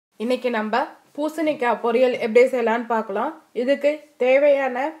இன்னைக்கு நம்ம பூசணிக்காய் பொரியல் எப்படி செய்யலாம்னு பார்க்கலாம். இதுக்கு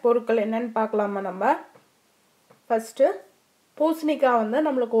தேவையான பொருட்கள் என்னன்னு பார்க்கலாமா நம்ம. ஃபர்ஸ்ட் பூசணிக்காய் வந்து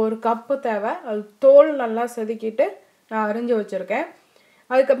நம்மளுக்கு ஒரு கப்பு தேவை. அது தோல் நல்லா செதுக்கிட்டு நான் அரிஞ்சு வச்சிருக்கேன்.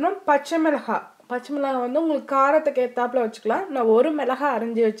 அதுக்கப்புறம் பச்சை மிளகாய் வந்து உங்களுக்கு காரத்துக்கு ஏத்தாப்புல வச்சுக்கலாம். நான் ஒரு மிளகாய்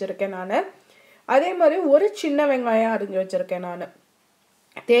அரிஞ்சு வச்சிருக்கேன் நான். அதே மாதிரி ஒரு சின்ன வெங்காயம் அரிஞ்சு வச்சிருக்கேன் நான்.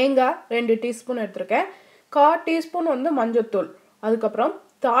 தேங்காய் 2 டீஸ்பூன் எடுத்திருக்கேன். 1/4 டீஸ்பூன் வந்து மஞ்சத்தூள். அதுக்கப்புறம்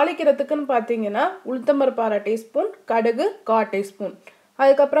தாளிக்கிறதுக்குன்னு பார்த்தீங்கன்னா உளுத்தம்பருப்பு 1/2 டீஸ்பூன், கடுகு 1/4 டீஸ்பூன்,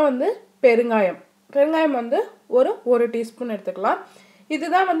 அதுக்கப்புறம் வந்து பெருங்காயம் வந்து ஒரு டீஸ்பூன் எடுத்துக்கலாம்.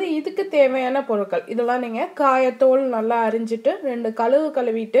 இதுதான் வந்து இதுக்கு தேவையான பொருட்கள். இதெல்லாம் நீங்கள் காயத்தோல் நல்லா அரிஞ்சிட்டு 2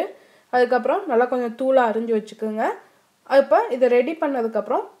 கழுவிட்டு அதுக்கப்புறம் நல்லா கொஞ்சம் தூளாக அரிஞ்சு வச்சுக்கோங்க. இப்போ இதை ரெடி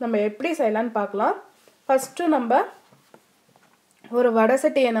பண்ணதுக்கப்புறம் நம்ம எப்படி செய்யலான்னு பார்க்கலாம். ஃபஸ்ட்டு நம்ம ஒரு வடை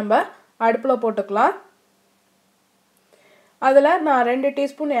சட்டியை நம்ம அடுப்பில் போட்டுக்கலாம். அதில் நான் 2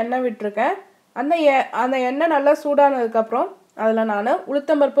 டீஸ்பூன் எண்ணெய் விட்டுருக்கேன். அந்த எண்ணெய் நல்லா சூடானதுக்கப்புறம் அதில் நான்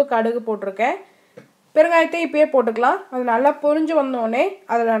உளுத்தம்பருப்பு கடுகு போட்டிருக்கேன். பெருங்காயத்தை இப்பயே போட்டுக்கலாம். அது நல்லா பொரிஞ்சு வந்தோடனே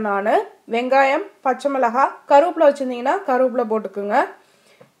அதில் நான் வெங்காயம், பச்சை மிளகாய், கருவேப்பிலை வச்சுருந்தீங்கன்னா கருவேப்பிலை போட்டுக்குங்க.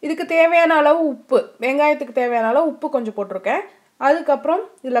 இதுக்கு தேவையான அளவு உப்பு, வெங்காயத்துக்கு தேவையான அளவு உப்பு கொஞ்சம் போட்டிருக்கேன். அதுக்கப்புறம்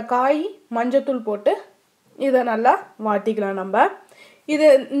இதில் காய், மஞ்சத்தூள் போட்டு இதை நல்லா வாட்டிக்கலாம் நம்ம. இது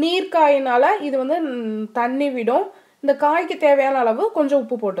நீர்க்காயினால் இது வந்து தண்ணி விடும். இந்த காய்க்கு தேவையான அளவு கொஞ்சம்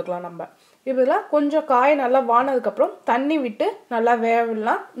உப்பு போட்டுக்கலாம் நம்ம. இப்படிலாம் கொஞ்சம் காய் நல்லா வானதுக்கப்புறம் தண்ணி விட்டு நல்லா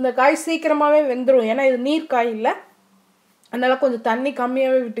வேவிடலாம். இந்த காய் சீக்கிரமாகவே வெந்துடும், ஏன்னா இது நீர்க்காய் இல்லை, அதனால் கொஞ்சம் தண்ணி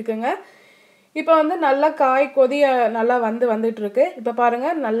கம்மியாகவே விட்டுக்குங்க. இப்போ வந்து நல்லா காய் கொதிய நல்லா வந்துட்டு இருக்கு. இப்போ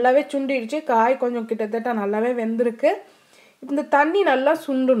பாருங்கள் நல்லாவே சுண்டிடுச்சு. காய் கொஞ்சம் கிட்டத்தட்ட நல்லாவே வெந்திருக்கு. இந்த தண்ணி நல்லா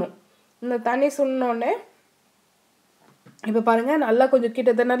சுண்டணும். இந்த தண்ணி சுண்டோடனே இப்போ பாருங்கள் நல்லா கொஞ்சம்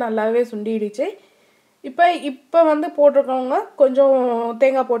கிட்டத்தட்ட நல்லாவே சுண்டிடுச்சு. இப்போ வந்து போட்டிருக்கவங்க கொஞ்சம்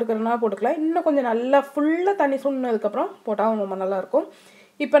தேங்காய் போட்டுக்கிறதுனா போட்டுக்கலாம். இன்னும் கொஞ்சம் நல்லா ஃபுல்லாக தண்ணி சுண்டினதுக்கப்புறம் போட்டால் ரொம்ப நல்லாயிருக்கும்.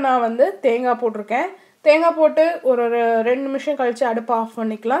 இப்போ நான் வந்து தேங்காய் போட்டிருக்கேன். தேங்காய் போட்டு ஒரு 2 நிமிஷம் கழித்து அடுப்பை ஆஃப்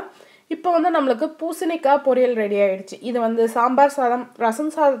பண்ணிக்கலாம். இப்போ வந்து நம்மளுக்கு பூசணிக்காய் பொரியல் ரெடி ஆகிடுச்சு. இது வந்து சாம்பார் சாதம்,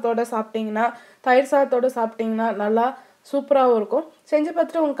 ரசம் சாதத்தோடு சாப்பிட்டிங்கன்னா, தயிர் சாதத்தோடு சாப்பிட்டிங்கன்னா நல்லா சூப்பராகவும் இருக்கும். செஞ்சு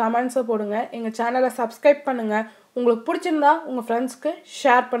பார்த்துட்டு உங்கள் கமெண்ட்ஸை போடுங்க. எங்கள் சேனலை சப்ஸ்கிரைப் பண்ணுங்கள். உங்களுக்கு பிடிச்சிருந்தா உங்கள் ஃப்ரெண்ட்ஸ்க்கு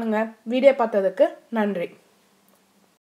ஷேர் பண்ணுங்கள். வீடியோ பார்த்ததுக்கு நன்றி.